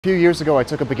A few years ago, I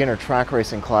took a beginner track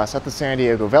racing class at the San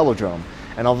Diego Velodrome,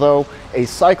 and although a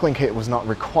cycling kit was not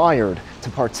required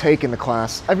to partake in the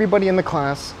class, everybody in the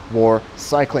class wore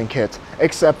cycling kit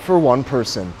except for one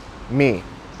person, me.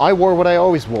 I wore what I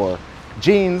always wore,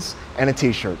 jeans and a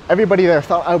t-shirt. Everybody there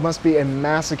thought I must be a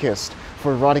masochist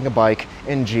for riding a bike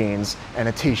in jeans and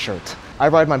a t-shirt. I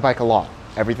ride my bike a lot.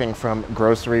 Everything from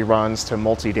grocery runs to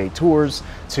multi-day tours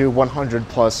to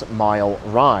 100+ mile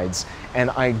rides,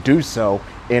 and I do so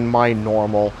in my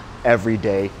normal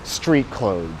everyday street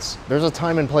clothes. There's a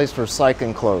time and place for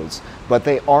cycling clothes, but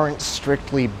they aren't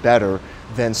strictly better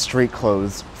than street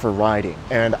clothes for riding.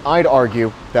 And I'd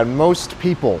argue that most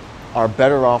people are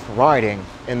better off riding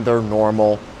in their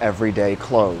normal everyday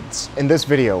clothes. In this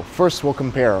video, first we'll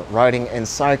compare riding in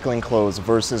cycling clothes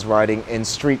versus riding in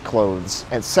street clothes.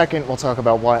 And second, we'll talk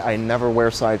about why I never wear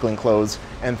cycling clothes.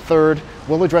 And third,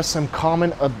 we'll address some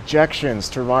common objections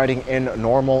to riding in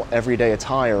normal everyday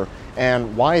attire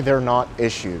and why they're not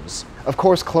issues. Of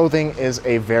course, clothing is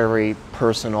a very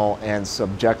personal and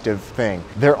subjective thing.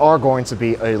 There are going to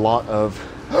be a lot of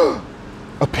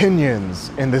opinions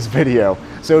in this video.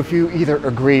 So if you either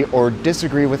agree or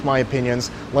disagree with my opinions,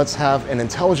 let's have an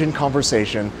intelligent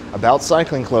conversation about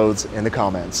cycling clothes in the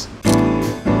comments.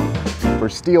 For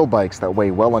steel bikes that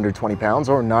weigh well under 20 pounds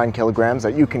or 9 kilograms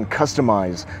that you can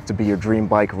customize to be your dream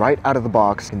bike right out of the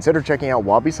box, consider checking out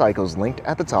Wabi Cycles linked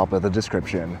at the top of the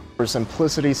description. For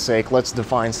simplicity's sake, let's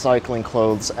define cycling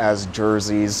clothes as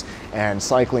jerseys and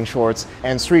cycling shorts,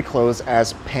 and street clothes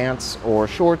as pants or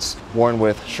shorts worn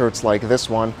with shirts like this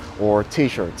one or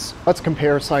t-shirts. Let's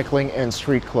compare cycling and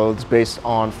street clothes based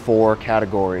on 4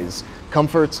 categories: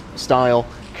 comfort, style,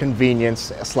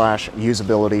 convenience /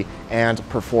 usability, and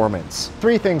performance.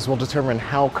 3 things will determine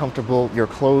how comfortable your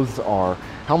clothes are,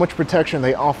 how much protection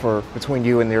they offer between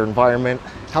you and your environment,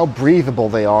 how breathable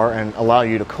they are and allow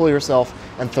you to cool yourself,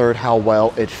 and third, how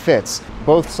well it fits.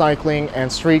 Both cycling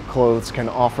and street clothes can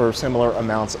offer similar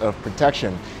amounts of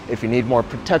protection. If you need more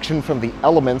protection from the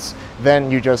elements, then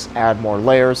you just add more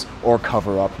layers or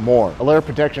cover up more. A layer of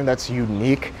protection that's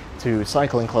unique to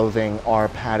cycling clothing are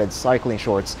padded cycling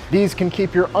shorts. These can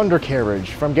keep your undercarriage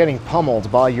from getting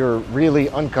pummeled by your really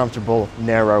uncomfortable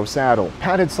narrow saddle.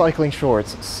 Padded cycling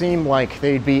shorts seem like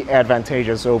they'd be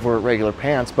advantageous over regular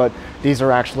pants, but these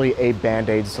are actually a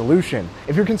band-aid solution.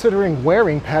 If you're considering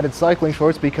wearing padded cycling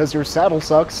shorts because your saddle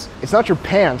sucks, it's not your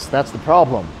pants that's the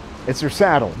problem. It's your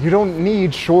saddle. You don't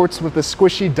need shorts with a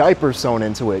squishy diaper sewn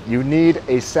into it. You need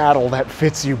a saddle that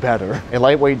fits you better. A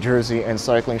lightweight jersey and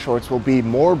cycling shorts will be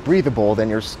more breathable than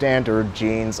your standard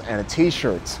jeans and a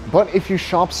t-shirt. But if you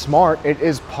shop smart, it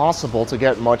is possible to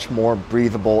get much more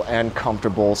breathable and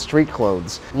comfortable street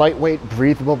clothes. Lightweight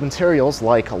breathable materials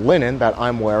like linen that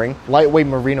I'm wearing, lightweight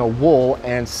merino wool,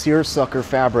 and seersucker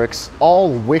fabrics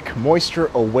all wick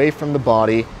moisture away from the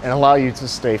body and allow you to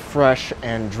stay fresh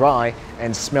and dry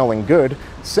and smelling good,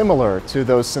 similar to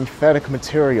those synthetic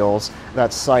materials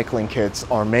that cycling kits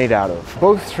are made out of.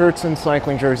 Both shirts and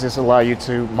cycling jerseys allow you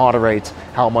to moderate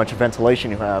how much ventilation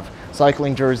you have.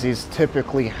 Cycling jerseys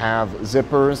typically have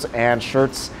zippers, and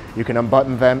shirts, you can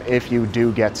unbutton them if you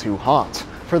do get too hot.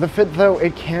 For the fit though,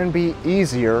 it can be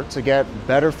easier to get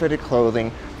better fitted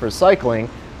clothing for cycling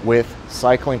with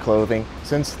cycling clothing,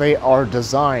 since they are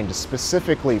designed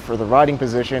specifically for the riding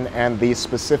position and the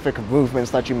specific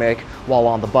movements that you make while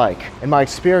on the bike. In my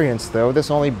experience though, this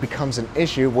only becomes an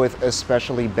issue with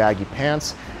especially baggy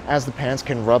pants, as the pants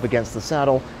can rub against the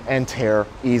saddle and tear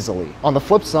easily. On the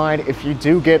flip side, if you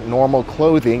do get normal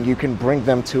clothing, you can bring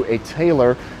them to a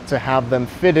tailor to have them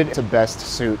fitted to best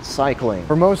suit cycling.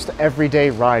 For most everyday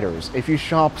riders, if you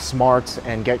shop smart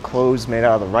and get clothes made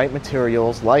out of the right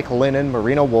materials like linen,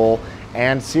 merino wool,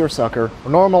 and seersucker,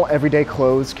 normal everyday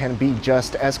clothes can be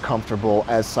just as comfortable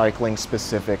as cycling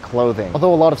specific clothing.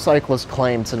 Although a lot of cyclists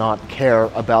claim to not care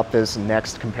about this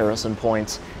next comparison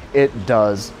point, it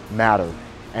does matter.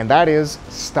 And that is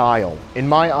style. In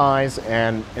my eyes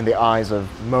and in the eyes of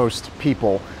most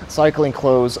people, cycling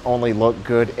clothes only look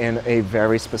good in a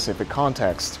very specific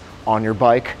context, on your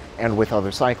bike and with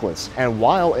other cyclists. And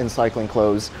while in cycling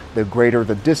clothes, the greater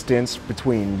the distance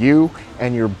between you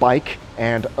and your bike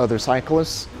and other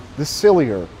cyclists, the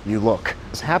sillier you look.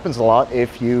 This happens a lot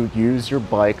if you use your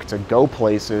bike to go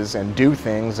places and do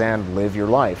things and live your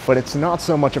life. But it's not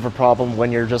so much of a problem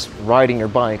when you're just riding your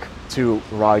bike to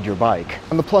ride your bike.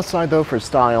 On the plus side though, for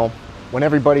style, when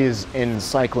everybody is in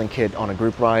cycling kit on a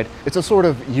group ride, it's a sort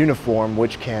of uniform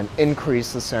which can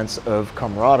increase the sense of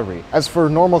camaraderie. As for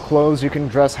normal clothes, you can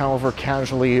dress however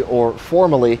casually or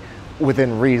formally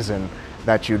within reason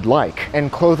that you'd like.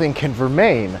 And clothing can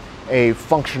remain a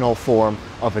functional form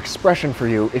of expression for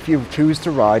you if you choose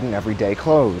to ride in everyday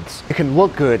clothes. It can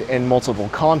look good in multiple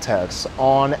contexts,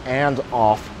 on and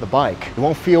off the bike. You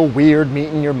won't feel weird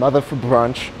meeting your mother for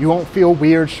brunch. You won't feel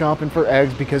weird shopping for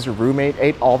eggs because your roommate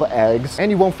ate all the eggs.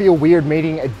 And you won't feel weird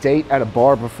meeting a date at a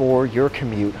bar before your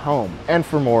commute home. And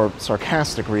for more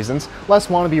sarcastic reasons, less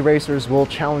wannabe racers will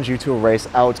challenge you to a race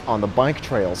out on the bike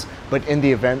trails. But in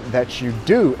the event that you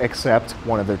do accept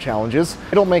one of their challenges,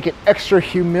 it'll make it extra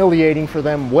humiliating for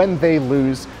them when they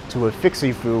lose to a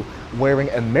Fixie foo wearing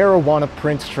a marijuana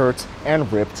print shirt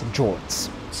and ripped jorts.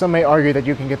 Some may argue that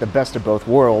you can get the best of both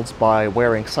worlds by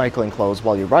wearing cycling clothes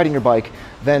while you're riding your bike,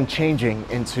 then changing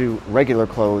into regular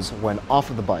clothes when off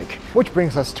of the bike. Which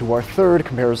brings us to our third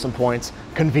comparison point,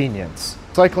 convenience.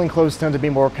 Cycling clothes tend to be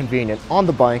more convenient on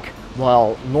the bike,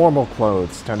 while normal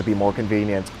clothes tend to be more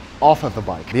convenient off of the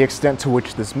bike. The extent to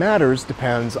which this matters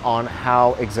depends on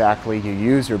how exactly you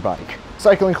use your bike.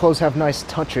 Cycling clothes have nice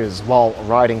touches while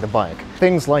riding the bike.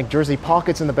 Things like jersey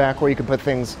pockets in the back where you can put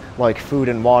things like food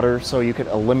and water so you can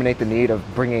eliminate the need of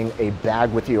bringing a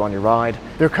bag with you on your ride.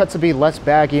 They're cut to be less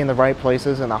baggy in the right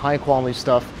places, and the high quality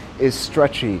stuff is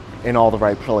stretchy in all the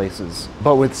right places.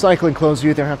 But with cycling clothes,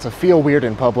 you either have to feel weird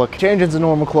in public, change into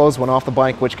normal clothes when off the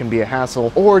bike, which can be a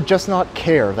hassle, or just not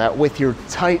care that with your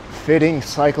tight-fitting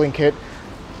cycling kit,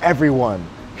 everyone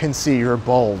can see your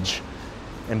bulge.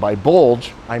 And by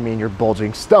bulge, I mean your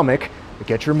bulging stomach, to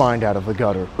get your mind out of the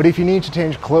gutter. But if you need to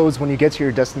change clothes when you get to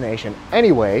your destination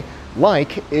anyway,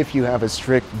 like if you have a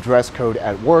strict dress code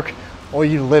at work, or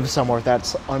you live somewhere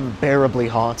that's unbearably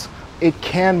hot, it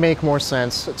can make more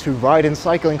sense to ride in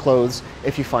cycling clothes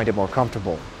if you find it more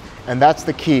comfortable. And that's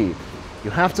the key.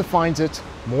 You have to find it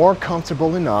more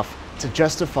comfortable enough to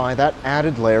justify that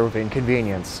added layer of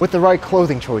inconvenience. With the right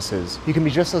clothing choices, you can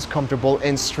be just as comfortable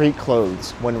in street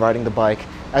clothes when riding the bike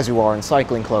as you are in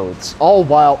cycling clothes, all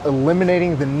while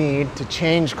eliminating the need to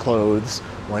change clothes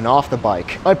when off the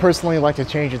bike. I personally like to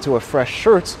change into a fresh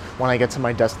shirt when I get to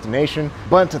my destination,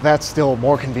 but that's still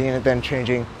more convenient than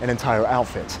changing an entire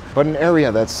outfit. But an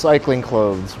area that cycling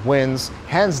clothes wins,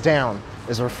 hands down,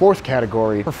 is our fourth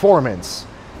category, performance,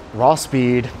 raw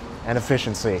speed, and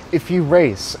efficiency. If you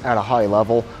race at a high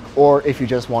level, or if you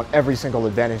just want every single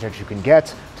advantage that you can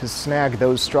get to snag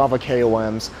those Strava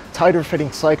KOMs, tighter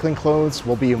fitting cycling clothes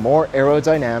will be more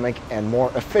aerodynamic and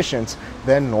more efficient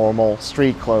than normal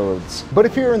street clothes. But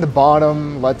if you're in the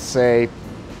bottom, let's say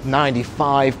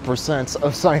 95%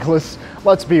 of cyclists,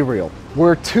 let's be real,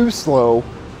 we're too slow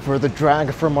for the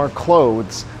drag from our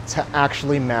clothes to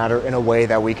actually matter in a way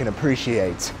that we can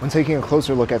appreciate. When taking a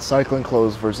closer look at cycling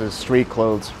clothes versus street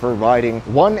clothes for riding,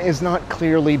 one is not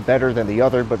clearly better than the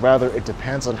other, but rather it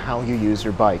depends on how you use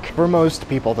your bike. For most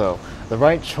people though, the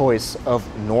right choice of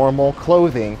normal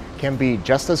clothing can be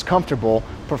just as comfortable,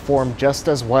 perform just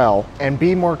as well, and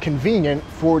be more convenient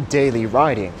for daily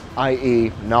riding,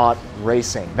 i.e. not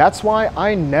racing. That's why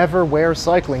I never wear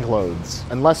cycling clothes,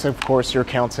 unless of course you're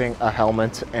counting a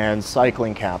helmet and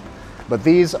cycling cap. But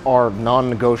these are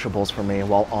non-negotiables for me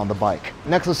while on the bike.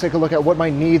 Next, let's take a look at what my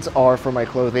needs are for my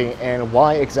clothing and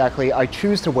why exactly I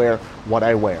choose to wear what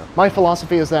I wear. My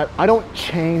philosophy is that I don't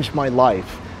change my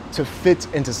life to fit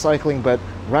into cycling, but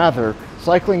rather,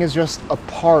 cycling is just a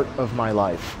part of my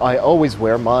life. I always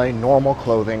wear my normal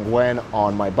clothing when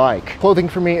on my bike. Clothing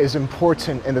for me is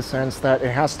important in the sense that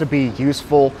it has to be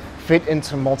useful, fit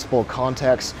into multiple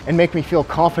contexts, and make me feel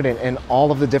confident in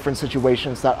all of the different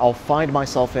situations that I'll find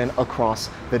myself in across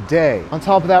the day. On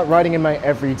top of that, riding in my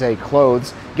everyday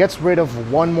clothes gets rid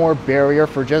of one more barrier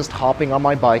for just hopping on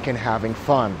my bike and having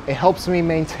fun. It helps me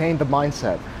maintain the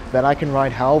mindset that I can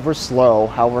ride however slow,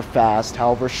 however fast,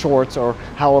 however short, or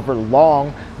however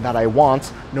long that I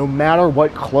want, no matter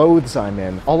what clothes I'm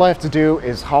in. All I have to do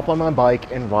is hop on my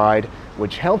bike and ride,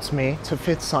 which helps me to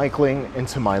fit cycling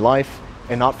into my life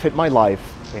and not fit my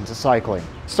life into cycling.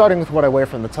 Starting with what I wear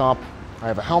from the top, I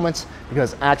have a helmet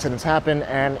because accidents happen,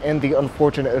 and in the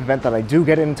unfortunate event that I do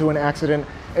get into an accident,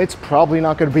 it's probably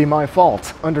not going to be my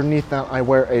fault. Underneath that, I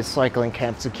wear a cycling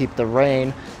cap to keep the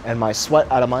rain and my sweat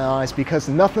out of my eyes, because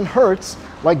nothing hurts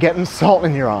like getting salt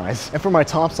in your eyes. And for my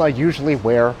tops, I usually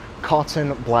wear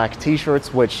cotton black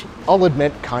t-shirts, which I'll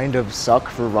admit kind of suck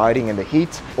for riding in the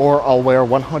heat, or I'll wear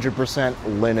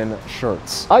 100% linen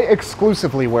shirts. I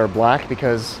exclusively wear black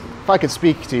because, if I could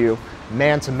speak to you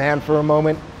man to man for a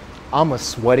moment, I'm a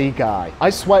sweaty guy.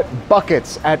 I sweat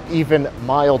buckets at even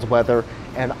mild weather,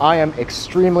 and I am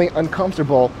extremely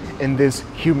uncomfortable in this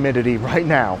humidity right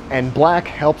now. And black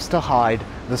helps to hide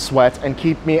the sweat and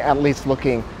keep me at least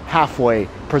looking halfway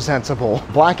presentable.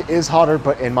 Black is hotter,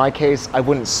 but in my case, I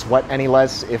wouldn't sweat any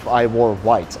less if I wore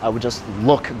white. I would just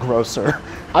look grosser.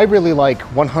 I really like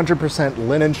 100%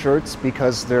 linen shirts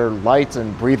because they're light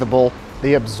and breathable.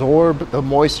 They absorb the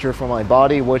moisture from my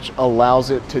body, which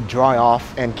allows it to dry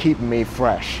off and keep me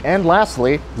fresh. And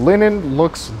lastly, linen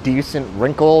looks decent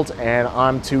wrinkled, and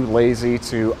I'm too lazy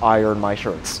to iron my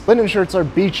shirts. Linen shirts are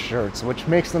beach shirts, which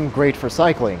makes them great for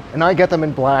cycling. And I get them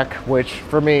in black, which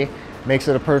for me makes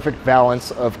it a perfect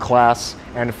balance of class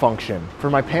and function. For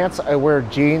my pants, I wear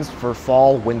jeans for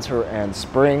fall, winter, and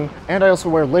spring. And I also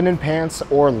wear linen pants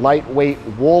or lightweight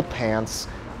wool pants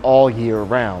all year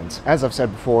round. As I've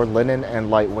said before, linen and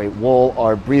lightweight wool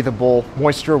are breathable,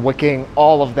 moisture wicking,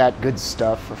 all of that good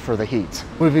stuff for the heat.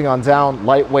 Moving on down,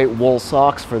 lightweight wool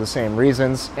socks for the same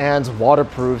reasons, and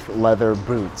waterproof leather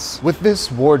boots. With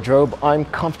this wardrobe, I'm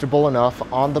comfortable enough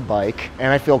on the bike,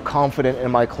 and I feel confident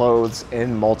in my clothes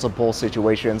in multiple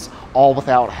situations, all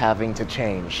without having to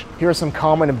change. Here are some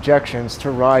common objections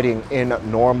to riding in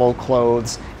normal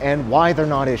clothes and why they're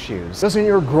not issues. Doesn't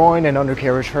your groin and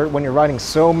undercarriage hurt when you're riding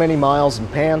so many miles in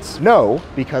pants? No,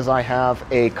 because I have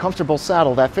a comfortable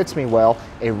saddle that fits me well,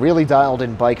 a really dialed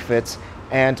in bike fit,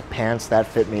 and pants that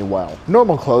fit me well.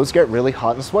 Normal clothes get really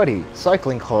hot and sweaty.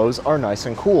 Cycling clothes are nice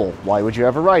and cool. Why would you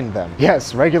ever ride in them?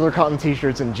 Yes, regular cotton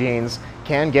t-shirts and jeans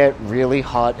can get really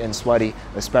hot and sweaty,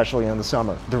 especially in the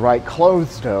summer. The right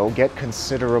clothes, though, get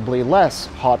considerably less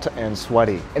hot and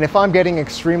sweaty. And if I'm getting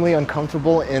extremely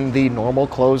uncomfortable in the normal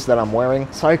clothes that I'm wearing,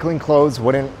 cycling clothes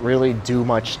wouldn't really do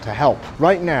much to help.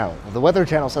 Right now, the Weather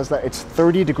Channel says that it's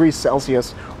 30 degrees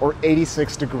Celsius or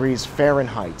 86 degrees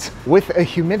Fahrenheit, with a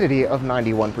humidity of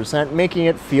 91%, making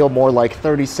it feel more like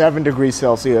 37 degrees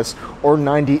Celsius or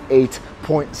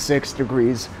 98.6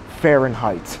 degrees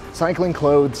Fahrenheit. Cycling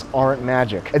clothes aren't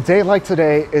magic. A day like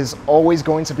today is always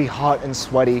going to be hot and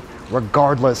sweaty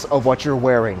regardless of what you're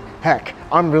wearing. Heck,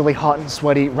 I'm really hot and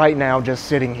sweaty right now just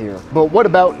sitting here. But what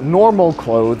about normal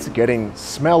clothes getting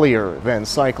smellier than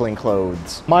cycling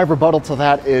clothes? My rebuttal to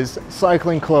that is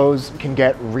cycling clothes can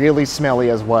get really smelly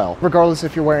as well. Regardless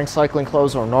if you're wearing cycling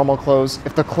clothes or normal clothes,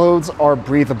 if the clothes are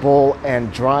breathable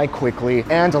and dry quickly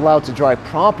and allowed to dry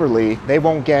properly, they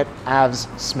won't get as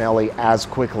smelly as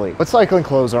quickly. But cycling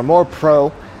clothes are more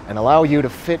pro and allow you to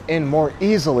fit in more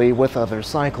easily with other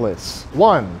cyclists.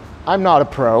 1. I'm not a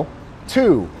pro.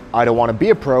 2. I don't want to be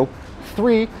a pro.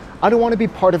 3. I don't want to be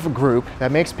part of a group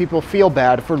that makes people feel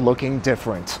bad for looking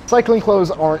different. Cycling clothes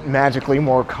aren't magically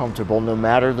more comfortable no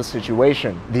matter the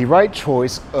situation. The right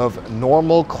choice of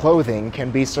normal clothing can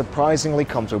be surprisingly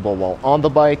comfortable while on the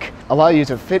bike, allow you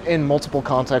to fit in multiple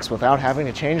contexts without having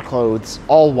to change clothes,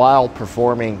 all while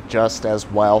performing just as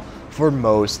well for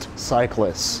most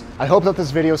cyclists. I hope that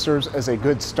this video serves as a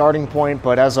good starting point,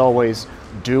 but as always,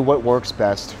 do what works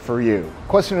best for you.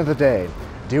 Question of the day.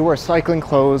 Do you wear cycling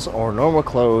clothes or normal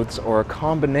clothes or a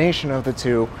combination of the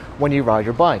two when you ride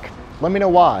your bike? Let me know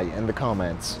why in the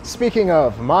comments. Speaking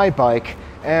of my bike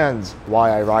and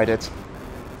why I ride it,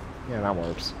 yeah, that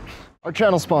works. Our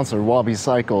channel sponsor, Wabi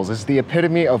Cycles, is the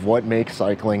epitome of what makes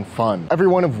cycling fun. Every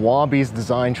one of Wabi's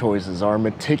design choices are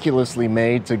meticulously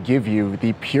made to give you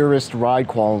the purest ride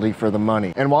quality for the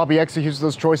money. And Wabi executes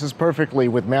those choices perfectly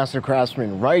with master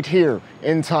craftsmen right here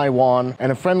in Taiwan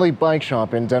and a friendly bike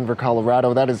shop in Denver,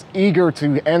 Colorado that is eager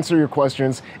to answer your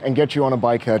questions and get you on a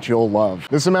bike that you'll love.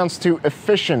 This amounts to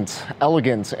efficient,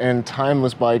 elegant, and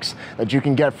timeless bikes that you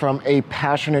can get from a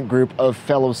passionate group of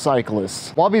fellow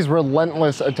cyclists. Wabi's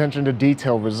relentless attention to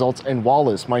detail results in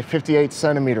Wallace, my 58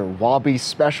 centimeter Wabi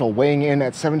Special, weighing in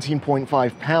at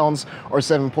 17.5 pounds or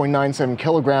 7.97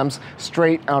 kilograms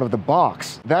straight out of the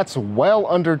box. That's well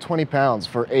under 20 pounds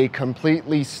for a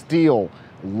completely steel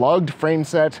lugged frame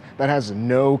set that has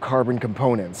no carbon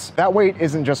components. That weight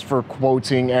isn't just for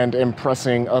quoting and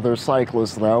impressing other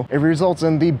cyclists though. It results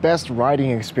in the best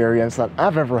riding experience that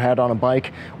I've ever had on a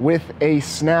bike, with a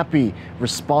snappy,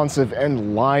 responsive,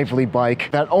 and lively bike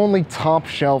that only top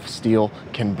shelf steel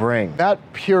can bring. That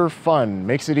pure fun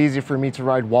makes it easy for me to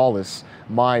ride Wallace,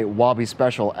 my Wabi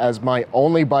Special, as my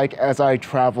only bike as I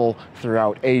travel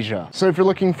throughout Asia. So if you're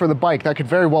looking for the bike that could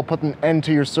very well put an end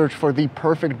to your search for the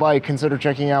perfect bike, consider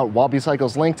checking out Wabi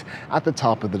Cycles, linked at the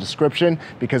top of the description,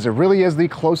 because it really is the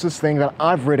closest thing that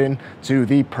I've ridden to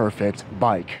the perfect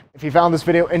bike. If you found this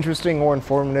video interesting or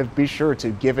informative, be sure to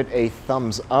give it a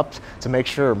thumbs up to make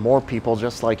sure more people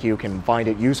just like you can find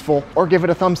it useful, or give it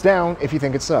a thumbs down if you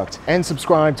think it sucked. And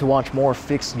subscribe to watch more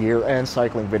fixed gear and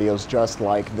cycling videos just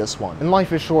like this one. And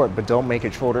life is short, but don't make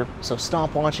it shorter, so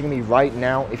stop watching me right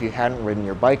now if you hadn't ridden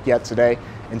your bike yet today.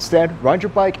 Instead, ride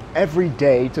your bike every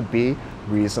day to be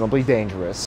reasonably dangerous.